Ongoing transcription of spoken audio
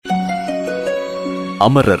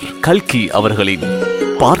அமரர் கல்கி அவர்களின்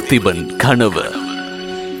பார்த்திபன் கனவு.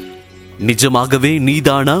 நிஜமாகவே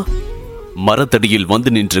நீதானா? மரத்தடியில் வந்து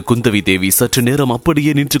நின்ற குந்தவி தேவி சற்று நேரம்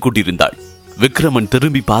அப்படியே நின்று கொண்டிருந்தாள். விக்ரமன்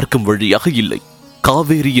திரும்பி பார்க்கும் வழியாக இல்லை.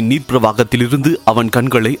 காவேரியின் நீர்ப்பிரவாகத்திலிருந்து அவன்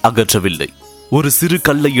கண்களை அகற்றவில்லை. ஒரு சிறு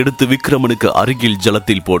கல்லை எடுத்து விக்ரமனுக்கு அருகில்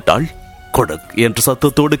ஜலத்தில் போட்டாள். கொடக் என்ற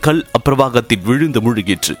சத்தத்தோடு கல் அப்பிரவாகத்தில் விழுந்து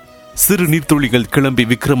முழுகிற்று. சிறு நீர்த்துளிகள் கிளம்பி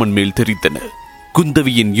விக்ரமன் மேல் தெரித்தன.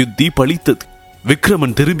 குந்தவியின் யுத்தி பலித்தது.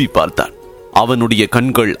 விக்ரமன் திரும்பி பார்த்தான். அவனுடைய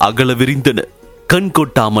கண்கள் அகல விரிந்தன. கண்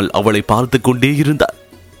கொட்டாமல் அவளை பார்த்து கொண்டே இருந்தான்.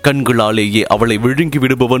 கண்களாலேயே அவளை விழுங்கி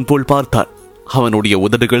விடுபவன் போல் பார்த்தான். அவனுடைய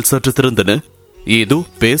உதடுகள் சற்று திறந்தன, ஏதோ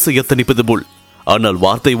பேச எத்தனிப்பது போல். ஆனால்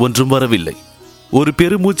வார்த்தை ஒன்றும் வரவில்லை. ஒரு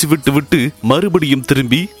பெருமூச்சு விட்டு விட்டு மறுபடியும்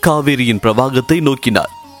திரும்பி காவேரியின் பிரவாகத்தை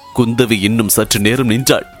நோக்கினார். குந்தவி இன்னும் சற்று நேரம்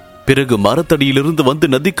நின்றாள். பிறகு மரத்தடியிலிருந்து வந்து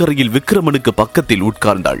நதிக்கரையில் விக்ரமனுக்கு பக்கத்தில்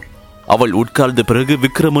உட்கார்ந்தாள். அவள் உட்கார்ந்த பிறகு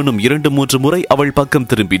விக்ரமனும் 2-3 முறை அவள் பக்கம்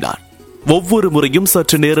திரும்பினார். ஒவ்வொரு முறையும்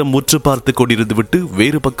சற்று நேரம் முற்று பார்த்து கொண்டிருந்து விட்டு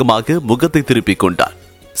வேறு பக்கமாக முகத்தை திருப்பிக் கொண்டார்.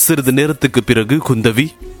 சிறிது நேரத்துக்கு பிறகு குந்தவி,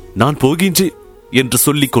 நான் போகின்றேன் என்று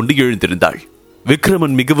சொல்லிக் கொண்டு எழுந்திருந்தாள்.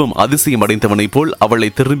 விக்ரமன் மிகவும் அதிசயம் அடைந்தவனைப் போல் அவளை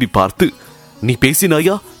திரும்பி பார்த்து, நீ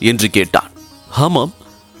பேசினாயா என்று கேட்டான். ஆமாம்,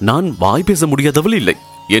 நான் வாய் பேச முடியாதவள் இல்லை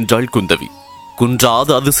என்றாள் குந்தவி. குன்றாத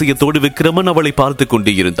அதிசயத்தோடு விக்ரமன் அவளை பார்த்து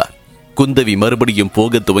கொண்டே இருந்தார். குந்தவி மறுபடியும்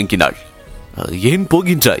போக துவங்கினாள். ஏன்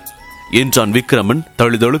போகின்றாய் என்றான் விக்ரமன்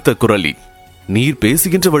தழுதழுத்த குரலில். நீர்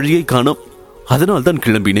பேசுகின்ற வழியை காணோம், அதனால் தான்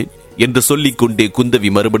கிளம்பினேன் என்று சொல்லிக் கொண்டே குந்தவி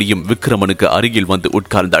மறுபடியும் விக்ரமனுக்கு அருகில் வந்து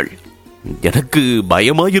உட்கார்ந்தாள். எனக்கு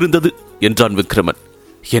பயமாயிருந்தது என்றான் விக்ரமன்.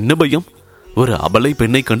 என்ன பயம்? ஒரு அபலை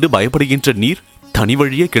பெண்ணை கண்டு பயப்படுகின்ற நீர் தனி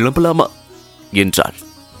வழியே கிளம்பலாமா என்றாள்.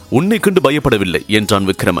 உன்னை கண்டு பயப்படவில்லை என்றான்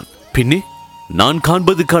விக்ரமன். பின்னே நான்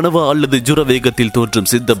காண்பது கனவா அல்லது ஜுர வேகத்தில் தோன்றும்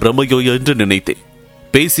சித்த பிரமையோ என்று நினைத்தேன்.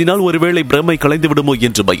 பேசினால் ஒருவேளை பிரமை கலைந்து விடுமோ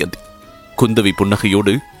என்று பயந்தேன். குந்தவி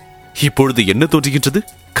புன்னகையோடு, இப்பொழுது என்ன தோன்றுகின்றது,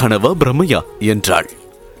 கனவா பிரமையா என்றாள்.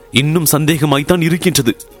 இன்னும் சந்தேகமாய்த்தான்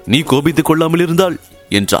இருக்கின்றது. நீ கோபித்துக் கொள்ளாமல் இருந்தாள்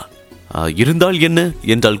என்றான். இருந்தால் என்ன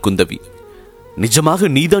என்றாள் குந்தவி. நிஜமாக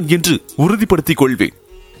நீதான் என்று உறுதிப்படுத்திக் கொள்வேன்.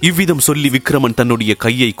 இவ்விதம் சொல்லி விக்ரமன் தன்னுடைய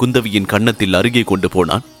கையை குந்தவியின் கன்னத்தில் அருகே கொண்டு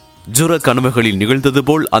போனான். ஜுர கனவுகளில் நிகழ்ந்தது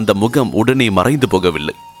போல் அந்த முகம் உடனே மறைந்து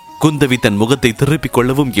போகவில்லை. குந்தவி தன் முகத்தை திருப்பிக்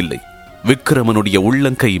கொள்ளவும் இல்லை. விக்ரமனுடைய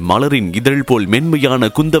உள்ளங்கை மலரின் இதழ் போல் மென்மையான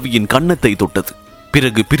குந்தவியின் கன்னத்தை தொட்டது.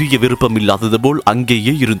 பிறகு பிரிய விருப்பம் இல்லாதது போல்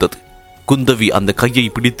அங்கேயே இருந்தது. குந்தவி அந்த கையை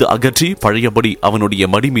பிடித்து அகற்றி பழையபடி அவனுடைய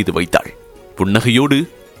மடி மீது வைத்தாள். புன்னகையோடு,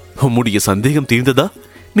 உம்முடைய சந்தேகம் தீர்ந்ததா,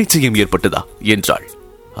 நிச்சயம் ஏற்பட்டதா என்றாள்.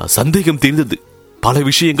 சந்தேகம் தீர்ந்தது, பல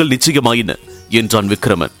விஷயங்கள் நிச்சயமாயின என்றான்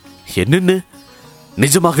விக்ரமன். என்னென்ன?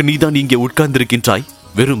 நிஜமாக நீதான் இங்கே உட்கார்ந்திருக்கின்றாய்.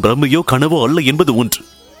 வெறும் பிரமையோ கனவோ அல்ல என்பது ஒன்று.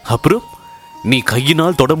 அப்புறம் நீ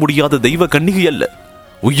கையினால் தொட முடியாத தெய்வ கன்னிகை அல்ல.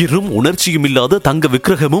 உயிரும் உணர்ச்சியும் இல்லாத தங்க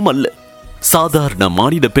விக்கிரகமும் அல்ல. சாதாரண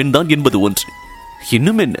மானிட பெண் தான் என்பது ஒன்று.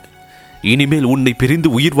 இன்னும் என்ன? இனிமேல் உன்னை பிரிந்து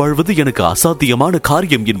உயிர் வாழ்வது எனக்கு அசாத்தியமான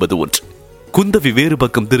காரியம் என்பது ஒன்று. குந்தவி வேறு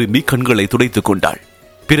பக்கம் திரும்பி கண்களை துடைத்துக் கொண்டாள்.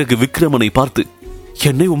 பிறகு விக்ரமனை பார்த்து,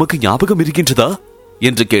 என்னை உமக்கு ஞாபகம் இருக்கின்றதா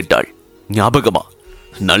என்று கேட்டாள். ஞாபகமா?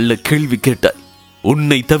 நல்ல கேள்வி கேட்டாய்.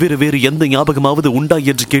 உன்னை தவிர வேறு எந்த ஞாபகமாவது உண்டா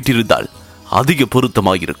என்று கேட்டிருந்தால் அதிக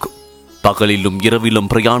பொருத்தமாயிருக்கும். பகலிலும் இரவிலும்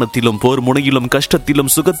பிரயாணத்திலும் போர் முனையிலும்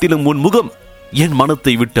கஷ்டத்திலும் சுகத்திலும் உன் முகம் என்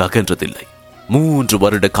மனத்தை விட்டு அகன்றதில்லை. 3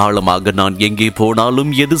 வருட காலமாக நான் எங்கே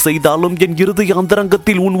போனாலும் எது செய்தாலும் என் இருதய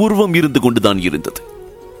அந்தரங்கத்தில் உன் உருவம் இருந்து கொண்டுதான் இருந்தது.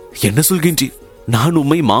 என்ன சொல்கின்றீர்? நான்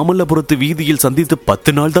உம்மை மாமல்லபுரத்து வீதியில் சந்தித்து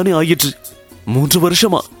 10 நாள் தானே ஆயிற்று. 3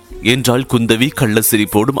 வருஷமா என்றாள் குந்தவி கள்ள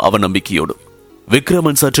சிரிப்போடும் அவநம்பிக்கையோடும்.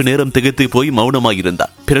 விக்ரமன் சற்று நேரம் திகைத்து போய்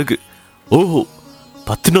மௌனமாயிருந்தார். பிறகு, ஓஹோ,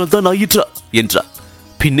 10 நாள் தான் ஆயிற்றா என்றார்.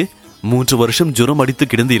 பின்னே 3 வருஷம் ஜுரம் அடித்து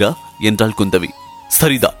கிடந்தீரா என்றாள் குந்தவி.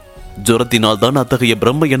 சரிதான், ஜுரத்தினால் தான் அத்தகைய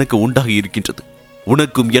பிரம்மை எனக்கு உண்டாகி இருக்கின்றது.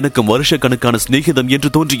 உனக்கும் எனக்கும் வருஷ கணக்கான சிநேகிதம் என்று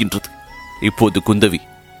தோன்றுகின்றது. இப்போது குந்தவி,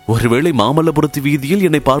 ஒருவேளை மாமல்லபுரத்து வீதியில்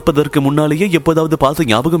என்னை பார்ப்பதற்கு முன்னாலேயே எப்போதாவது பார்த்த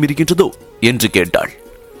ஞாபகம் இருக்கின்றதோ என்று கேட்டாள்.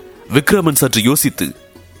 விக்ரமன் சற்று யோசித்து,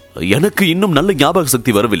 எனக்கு இன்னும் நல்ல ஞாபக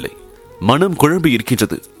சக்தி வரவில்லை, மனம் குழம்பி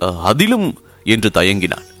இருக்கின்றது, அதிலும் என்று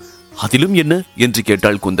தயங்கினான். அதிலும் என்ன என்று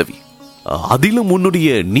கேட்டாள் குந்தவி. அதிலும் உன்னுடைய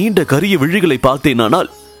நீண்ட கரிய விழிகளை பார்த்தேனானால்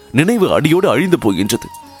நினைவு அடியோடு அழிந்து போகின்றது.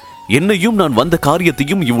 என்னையும் நான் வந்த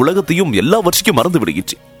காரியத்தையும் இவ்வுலகத்தையும் எல்லாவற்றையும் மறந்து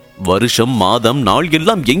விடுகின்றேன். வருஷம் மாதம் நாள்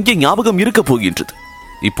எல்லாம் எங்கே ஞாபகம் இருக்க போகின்றது.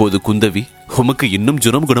 இப்போது குந்தவி, உமக்கு இன்னும்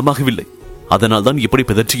ஜுரம் குணமாகவில்லை, அதனால் தான் இப்படி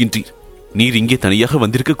பிதற்றுகின்றீர். நீர் இங்கே தனியாக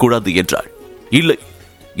வந்திருக்க கூடாது என்றாள். இல்லை,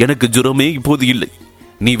 எனக்கு ஜுரமே இப்போது இல்லை.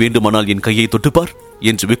 நீ வேண்டுமானால் என் கையை தொட்டுப்பார்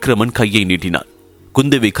என்று விக்ரமன் கையை நீட்டினான்.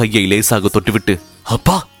 குந்தவி கையை லேசாக தொட்டுவிட்டு,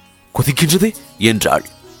 அப்பா, கொதிக்கின்றதே என்றாள்.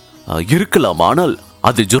 இருக்கலாம், ஆனால்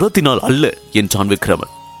அது ஜுரத்தினால் அல்ல என்றான்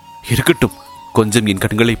விக்ரமன். இருக்கட்டும், கொஞ்சம் என்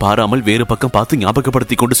கண்களை பாராமல் வேறு பக்கம் பார்த்து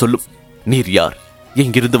ஞாபகப்படுத்திக் கொண்டு சொல்லும். நீர் யார்,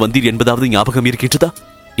 எங்கிருந்து வந்தீர் என்பதாவது ஞாபகம் இருக்கின்றதா?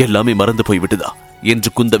 எல்லாமே மறந்து போய்விட்டதா என்று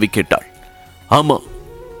குந்தவி கேட்டாள். ஆமா,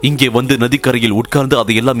 இங்கே வந்து நதிக்கரையில் உட்கார்ந்து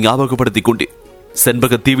அதையெல்லாம் ஞாபகப்படுத்திக் கொண்டேன்.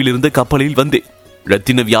 செண்பகத்தீவில் இருந்த கப்பலில் வந்தேன்,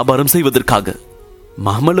 ரத்தின வியாபாரம் செய்வதற்காக.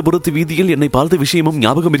 மாமல்லபுரத்து வீதியில் என்னை பார்த்த விஷயமும்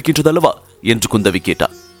ஞாபகம் இருக்கின்றதல்லவா என்று குந்தவி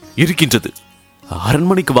கேட்டார். இருக்கின்றது.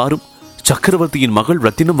 அரண்மனைக்கு வாரும், சக்கரவர்த்தியின் மகள்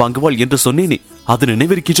ரத்தினம் வாங்குவாள் என்று சொன்னேனே, அது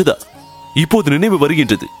நினைவிருக்கின்றதா? இப்போது நினைவு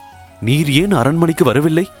வருகின்றது. நீர் ஏன் அரண்மனைக்கு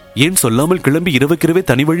வரவில்லை? ஏன் சொல்லாமல் கிளம்பி இரவுக்கிரவே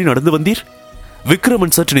தனி வழி நடந்து வந்தீர்?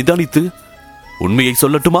 விக்ரமன் சற்று நிதானித்து, உண்மையை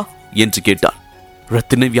சொல்லட்டுமா என்று கேட்டான்.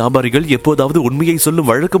 ரத்தின வியாபாரிகள் எப்போதாவது உண்மையை சொல்லும்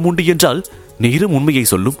வழக்கம் உண்டு என்றால் நீரும் உண்மையை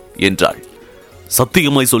சொல்லும் என்றாள்.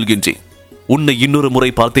 சத்தியமாய் சொல்கின்றேன், உன்னை இன்னொரு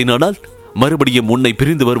முறை பார்த்தேனானால் மறுபடியும் உன்னை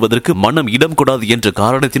பிரிந்து வருவதற்கு மனம் இடம் கொடாது என்ற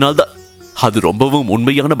காரணத்தினால்தான். அது ரொம்பவும்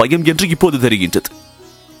உண்மையான பயம் என்று இப்போது தெரிகின்றது.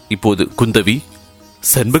 இப்போது குந்தவி,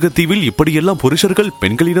 செண்பகத்தீவில் இப்படியெல்லாம் புருஷர்கள்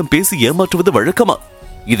பெண்களிடம் பேசி ஏமாற்றுவது வழக்கமா?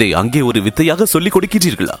 இதை அங்கே ஒரு வித்தையாக சொல்லிக்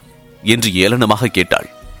கொடுக்கின்றீர்களா என்று ஏளனமாக கேட்டாள்.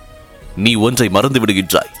 நீ ஒன்றை மறந்து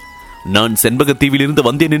விடுகின்றாய். நான் செண்பகத்தீவிலிருந்து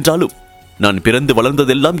வந்தேன் என்றாலும் நான் பிறந்து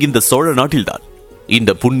வளர்ந்ததெல்லாம் இந்த சோழ நாட்டில்தான்.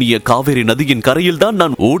 இந்த புண்ணிய காவேரி நதியின் கரையில்தான்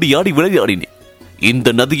நான் ஓடியாடி விளையாடினேன். இந்த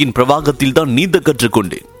நதியின் பிரவாகத்தில் தான் நீந்த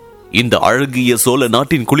கற்றுக்கொண்டேன். இந்த அழகிய சோழ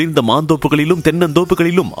நாட்டின் குளிர்ந்த மாந்தோப்புகளிலும்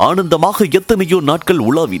தென்னந்தோப்புகளிலும் ஆனந்தமாக எத்தனையோ நாட்கள்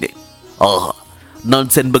உலாவினேன். ஆஹா,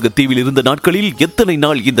 நான் செண்பகத்தீவில் இருந்த நாட்களில் எத்தனை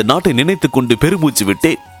நாள் இந்த நாட்டை நினைத்துக் கொண்டு பெருமூச்சு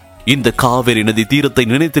விட்டேன். இந்த காவேரி நதி தீரத்தை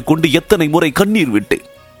நினைத்துக் கொண்டு எத்தனை முறை கண்ணீர் விட்டேன்.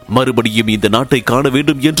 மறுபடியும் இந்த நாட்டை காண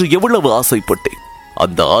வேண்டும் என்று எவ்வளவு ஆசைப்பட்டேன்.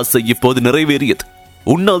 அந்த ஆசை இப்போது நிறைவேறியது.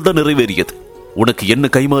 உன்னால் தான் நிறைவேறியது. உனக்கு என்ன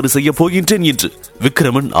கைமாறு செய்ய போகின்றேன் என்று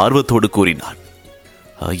விக்ரமன் ஆர்வத்தோடு கூறினார்.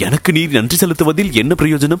 எனக்கு நீர் நன்றி செலுத்துவதில் என்ன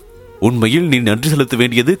பிரயோஜனம்? உண்மையில் நீ நன்றி செலுத்த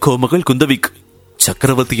வேண்டியது கோமகள் குந்தவிக்கு.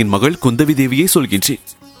 சக்கரவர்த்தியின் மகள் குந்தவி தேவியை சொல்கின்றேன்.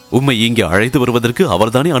 உம்மை இங்கே அழைத்து வருவதற்கு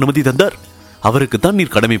அவர்தானே அனுமதி தந்தார். அவருக்குத்தான்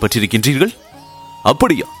நீர் கடமை பற்றிருக்கின்றீர்கள்.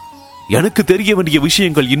 அப்படியா? எனக்கு தெரிய வேண்டிய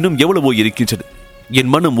விஷயங்கள் இன்னும் எவ்வளவோ இருக்கின்றது.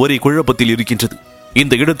 என் மனம் ஒரே குழப்பத்தில் இருக்கின்றது.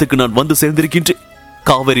 இந்த இடத்துக்கு நான் வந்து சேர்ந்திருக்கின்றேன்.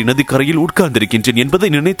 காவிரி நதிக்கரையில் உட்கார்ந்திருக்கின்றேன் என்பதை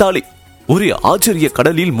நினைத்தாலே ஒரே ஆச்சரிய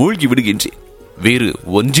கடலில் மூழ்கி விடுகின்றேன். வேறு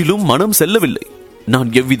ஒன்றிலும் மனம் செல்லவில்லை. நான்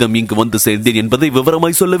எவ்விதம் இங்கு வந்து சேர்ந்தேன் என்பதை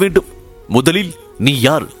விவரமாய் சொல்ல வேண்டும். முதலில் நீ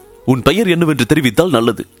யார், உன் பெயர் என்னவென்று தெரிவித்தால்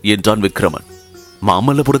நல்லது என்றான் விக்ரமன்.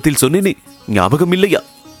 மாமல்லபுரத்தில் சொன்னேனே, ஞாபகம் இல்லையா?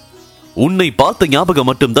 உன்னை பார்த்த ஞாபகம்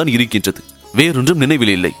மட்டும்தான் இருக்கின்றது, வேறொன்றும்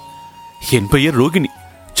நினைவில் இல்லை. என் பெயர் ரோகிணி,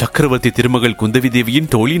 சக்கரவர்த்தி திருமகள் குந்தவி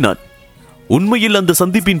தேவியின் தோழி நான். உண்மையில் அந்த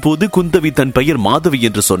சந்திப்பின் போது குந்தவி தன் பெயர் மாதவி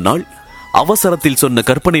என்று சொன்னால், அவசரத்தில் சொன்ன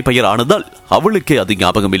கற்பனை பெயர் ஆனதால் அவளுக்கே அது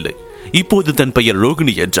ஞாபகம் இல்லை. இப்போது தன் பெயர்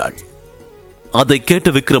ரோகிணி என்றாள். அதை கேட்ட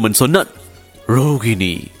விக்ரமன் சொன்னான்,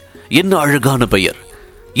 ரோகிணி, என்ன அழகான பெயர்.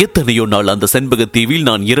 எத்தனையோ நாள் அந்த செண்பகத்தீவில்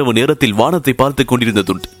நான் இரவு நேரத்தில் வானத்தை பார்த்துக்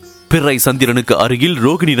கொண்டிருந்ததுண்டு. பிறை சந்திரனுக்கு அருகில்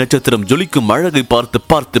ரோகிணி நட்சத்திரம் ஜொலிக்கும் அழகை பார்த்து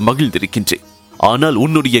பார்த்து மகிழ்ந்திருக்கின்றேன். ஆனால்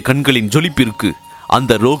உன்னுடைய கண்களின் ஜொலிப்பிற்கு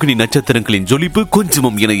அந்த ரோகிணி நட்சத்திரங்களின் ஜொலிப்பு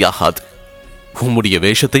கொஞ்சமும் இணையாகாது. உம்முடைய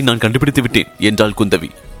வேஷத்தை நான் கண்டுபிடித்து விட்டேன் என்றாள் குந்தவி.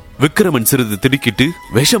 விக்ரமன் சிறிது திடுக்கிட்டு,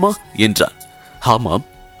 வேஷமா என்றார். ஆமாம்,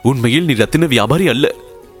 உண்மையில் நீ ரத்தின வியாபாரி அல்ல.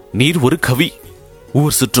 நீர் ஒரு கவி,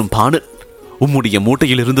 ஊர் சுற்றும் பாணன். உம்முடைய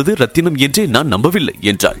மூட்டையில் இருந்தது ரத்தினம் என்றே நான் நம்பவில்லை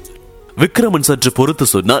என்றாள். விக்ரமன் சற்று பொறுத்து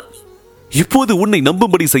சொன்னார், இப்போது உன்னை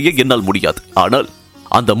நம்பும்படி செய்ய என்னால் முடியாது. ஆனால்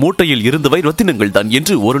அந்த மூட்டையில் இருந்தவை ரத்தினங்கள் தான்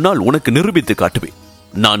என்று ஒரு நாள் உனக்கு நிரூபித்து காட்டுவேன்.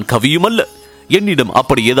 நான் கவியும் அல்ல. என்னிடம்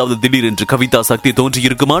அப்படி ஏதாவது திடீரென்று கவிதா சக்தி தோன்றி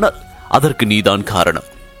இருக்குமானால் அதற்கு நீதான் காரணம்.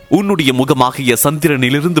 உன்னுடைய முகமாகிய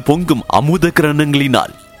சந்திரனிலிருந்து பொங்கும் அமுத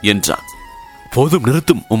கிரணங்களினால் என்றான். போதும்,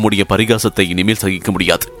 நிறுத்தும். உம்முடைய பரிகாசத்தை இனிமேல் சகிக்க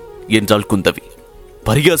முடியாது என்றாள் குந்தவி.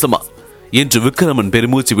 பரிகாசமா என்று விக்ரமன்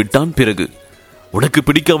பெருமூச்சு விட்டான். பிறகு, உனக்கு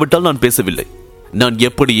பிடிக்காவிட்டால் நான் பேசவில்லை. நான்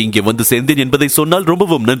எப்படி இங்கே வந்து சேர்ந்தேன் என்பதை சொன்னால்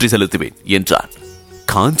ரொம்பவும் நன்றி செலுத்துவேன் என்றான்.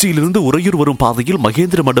 காஞ்சியிலிருந்து உறையூர் வரும் பாதையில்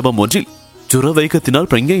மகேந்திர மண்டபம் ஒன்றில் சுரவேகத்தினால்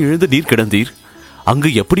பிரஞை எழுந்து நீர் கிடந்தீர். அங்கு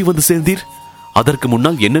எப்படி வந்து சேர்ந்தீர்? அதற்கு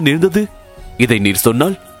முன்னால் என்ன நேர்ந்தது? இதை நீர்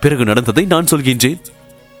சொன்னால் பிறகு நடந்ததை நான் சொல்கின்றேன்.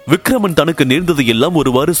 விக்ரமன் தனக்கு நேர்ந்ததை எல்லாம்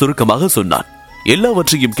ஒருவாறு சுருக்கமாக சொன்னான்.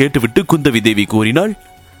 எல்லாவற்றையும் கேட்டுவிட்டு குந்தவி தேவி கூறினாள்,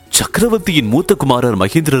 சக்கரவர்த்தியின் மூத்த குமாரர்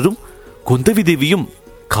மகேந்திரரும் குந்தவி தேவியும்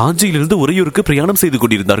காஞ்சியிலிருந்து உறையூருக்கு பிரயாணம் செய்து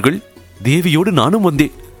கொண்டிருந்தார்கள். தேவியோடு நானும்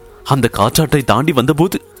வந்தேன். அந்த காற்றாட்டை தாண்டி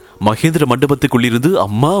வந்தபோது மகேந்திர மண்டபத்துக்குள்ளிருந்து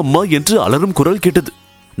அம்மா அம்மா என்று அலறும் குரல் கேட்டது.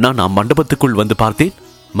 நான் அம்மண்டபத்துக்குள் வந்து பார்த்தேன்.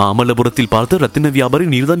 மாமல்லபுரத்தில் பார்த்த ரத்தின வியாபாரி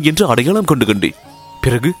நீர்தான் என்று அடையாளம் கொண்டு கண்டேன்.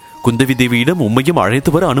 பிறகு குந்தவி தேவியிடம் உம்மையும் அழைத்து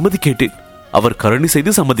வர அனுமதி கேட்டேன். அவர் கருணை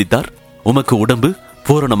செய்து சம்மதித்தார். உமக்கு உடம்பு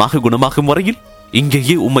பூரணமாக குணமாகும் வரையில்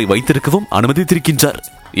இங்கேயே உம்மை வைத்திருக்கவும் அனுமதித்திருக்கின்றார்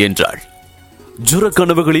என்றாள். ஜுர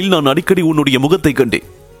கனவுகளில் நான் அடிக்கடி உன்னுடைய முகத்தை கண்டேன்.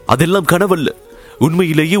 அதெல்லாம் கனவல்ல,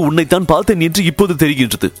 உண்மையிலேயே உன்னைத்தான் பார்த்தேன் என்று இப்போது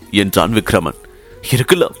தெரிகின்றது என்றான் விக்ரமன்.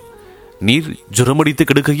 இருக்கலாம். நீர் ஜுரமடித்து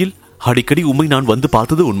கிடக்கையில் அடிக்கடி உம்மை நான் வந்து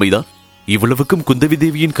பார்த்தது உண்மைதான். இவ்வளவுக்கும் குந்தவி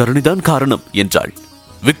தேவியின் கருணைதான் காரணம் என்றாள்.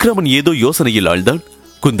 விக்ரமன் ஏதோ யோசனையில் ஆழ்ந்தான்.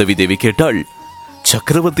 குந்தவி தேவி கேட்டாள்,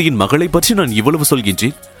 சக்கரவர்த்தியின் மகளை பற்றி நான் இவ்வளவு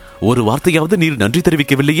சொல்கின்றேன், ஒரு வார்த்தையாவது நீர் நன்றி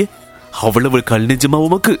தெரிவிக்கவில்லையே, அவ்வளவு கல் நெஞ்சமா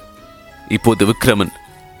உமக்கு? இப்போது விக்ரமன்,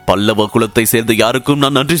 பல்லவ குலத்தை சேர்ந்த யாருக்கும்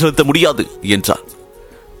நான் நன்றி செலுத்த முடியாது என்றார்.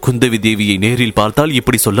 குந்தவி தேவியை நேரில் பார்த்தால்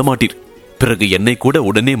இப்படி சொல்ல மாட்டீர், பிறகு என்னை கூட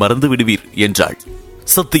உடனே மறந்து விடுவீர் என்றாள்.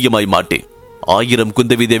 சத்தியமாய் மாட்டேன். 1000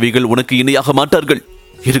 குந்தவி தேவிகள் உனக்கு இணையாக மாட்டார்கள்.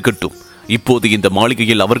 இருக்கட்டும், இப்போது இந்த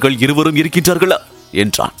மாளிகையில் அவர்கள் இருவரும் இருக்கின்றார்களா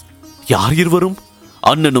என்றான். யார் இருவரும்?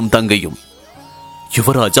 அண்ணனும் தங்கையும்.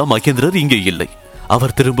 யுவராஜா மகேந்திரர் இங்கே இல்லை.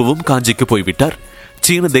 அவர் திரும்பவும் காஞ்சிக்கு போய்விட்டார்.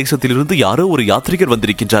 சீன தேசத்திலிருந்து யாரோ ஒரு யாத்ரிகர்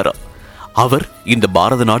வந்திருக்கின்றாரா. அவர் இந்த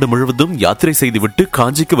பாரத நாடு முழுவதும் யாத்திரை செய்துவிட்டு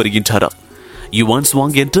காஞ்சிக்கு வருகின்றாரா. யுவான்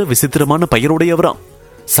ஸ்வாங் என்ற விசித்திரமான பெயருடையவராம்.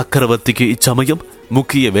 சக்கரவர்த்திக்கு இச்சமயம்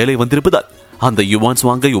முக்கிய வேலை வந்திருப்பதால் அந்த யுவான்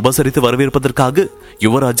ஸ்வாங்கை உபசரித்து வரவேற்பதற்காக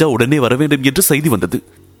யுவராஜா உடனே வர வேண்டும் என்று செய்தி வந்தது.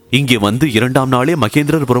 இங்கே வந்து 2ஆம் நாளே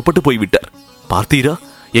மகேந்திரர் புறப்பட்டு போய்விட்டார். பார்த்தீரா,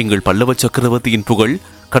 எங்கள் பல்லவ சக்கரவர்த்தியின் புகழ்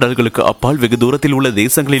கடல்களுக்கு அப்பால் வெகு தூரத்தில் உள்ள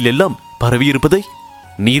தேசங்களில் எல்லாம் பரவியிருப்பதை.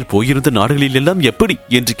 நீர் போயிருந்த நாடுகளில் எல்லாம் எப்படி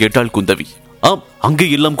என்று கேட்டாள் குந்தவி. ஆம், அங்கே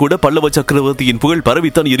எல்லாம் கூட பல்லவ சக்கரவர்த்தியின் புகழ்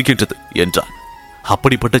பரவித்தான் இருக்கின்றது என்றார்.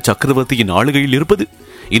 அப்படிப்பட்ட சக்கரவர்த்தியின் ஆளுகையில் இருப்பது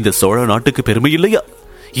இந்த சோழ நாட்டுக்கு பெருமை இல்லையா?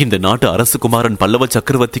 இந்த நாட்டு அரசு குமாரன் பல்லவ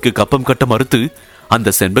சக்கரவர்த்திக்கு கப்பம் கட்ட மறுத்து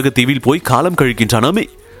அந்த செண்பக தீவில் போய் காலம் கழிக்கின்றானாமே,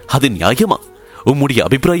 அது நியாயமா? உம்முடைய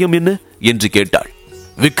அபிப்பிராயம் என்ன என்று கேட்டாள்.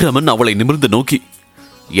 விக்ரமன் அவளை நிமிர்ந்து நோக்கி,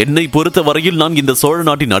 என்னை பொறுத்த வரையில் நான் இந்த சோழ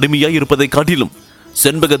நாட்டின் அடிமையாய் இருப்பதை காட்டிலும்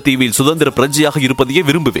செண்பகத்தீவில் சுதந்திர பிரஜையாக இருப்பதையே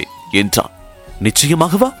விரும்புவேன் என்றான்.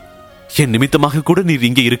 நிச்சயமாகவா? என் நிமித்தமாக கூட நீர்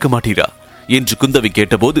இங்கே இருக்க மாட்டீரா என்று குந்தவி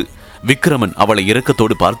கேட்டபோது விக்ரமன் அவளை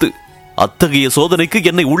இரக்கத்தோடு பார்த்து, அத்தகைய சோதனைக்கு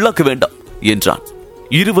என்னை உள்ளாக்க வேண்டாம் என்றான்.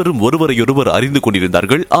 இருவரும் ஒருவரையொருவர் அறிந்து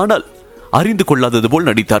கொண்டிருந்தார்கள். ஆனால் அறிந்து கொள்ளாதது போல்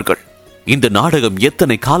நடித்தார்கள். இந்த நாடகம்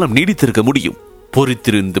எத்தனை காலம் நீடித்திருக்க முடியும்?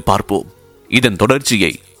 பொறுத்திருந்து பார்ப்போம். இதன்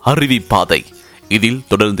தொடர்ச்சியை அறிவிப்பாதை இதில்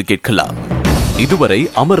தொடர்ந்து கேட்கலாம். இதுவரை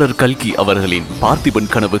அமரர் கல்கி அவர்களின்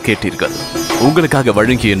பார்த்திபன் கனவு கேட்டீர்கள். உங்களுக்காக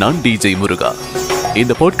வழங்கிய நான் DJ முருகா.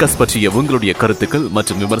 இந்த பாட்காஸ்ட் பற்றிய உங்களுடைய கருத்துக்கள்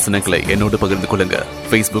மற்றும் விமர்சனங்களை என்னோடு பகிர்ந்து கொள்ளுங்க.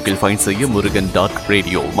 Facebookல் ஃபைண்ட் செய்ய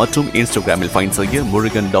murugan.radio மற்றும் Instagramல் ஃபைண்ட் செய்ய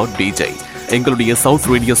murugan.dj. எங்களுடைய சவுத்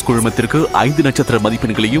ரேடியோஸ் குழுமத்திற்கு 5 நட்சத்திர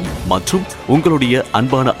மதிப்பெண்களையும் மற்றும் உங்களுடைய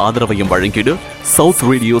அன்பான ஆதரவையும் வழங்கிடு சவுத்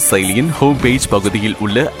ரேடியோ செயலியின் ஹோம் பேஜ் பகுதியில்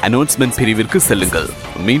உள்ள அனௌன்ஸ்மெண்ட் பிரிவிற்கு செல்லுங்கள்.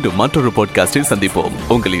 மீண்டும் மற்றொரு பாட்காஸ்டில் சந்திப்போம்.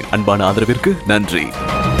 உங்களின் அன்பான ஆதரவிற்கு நன்றி.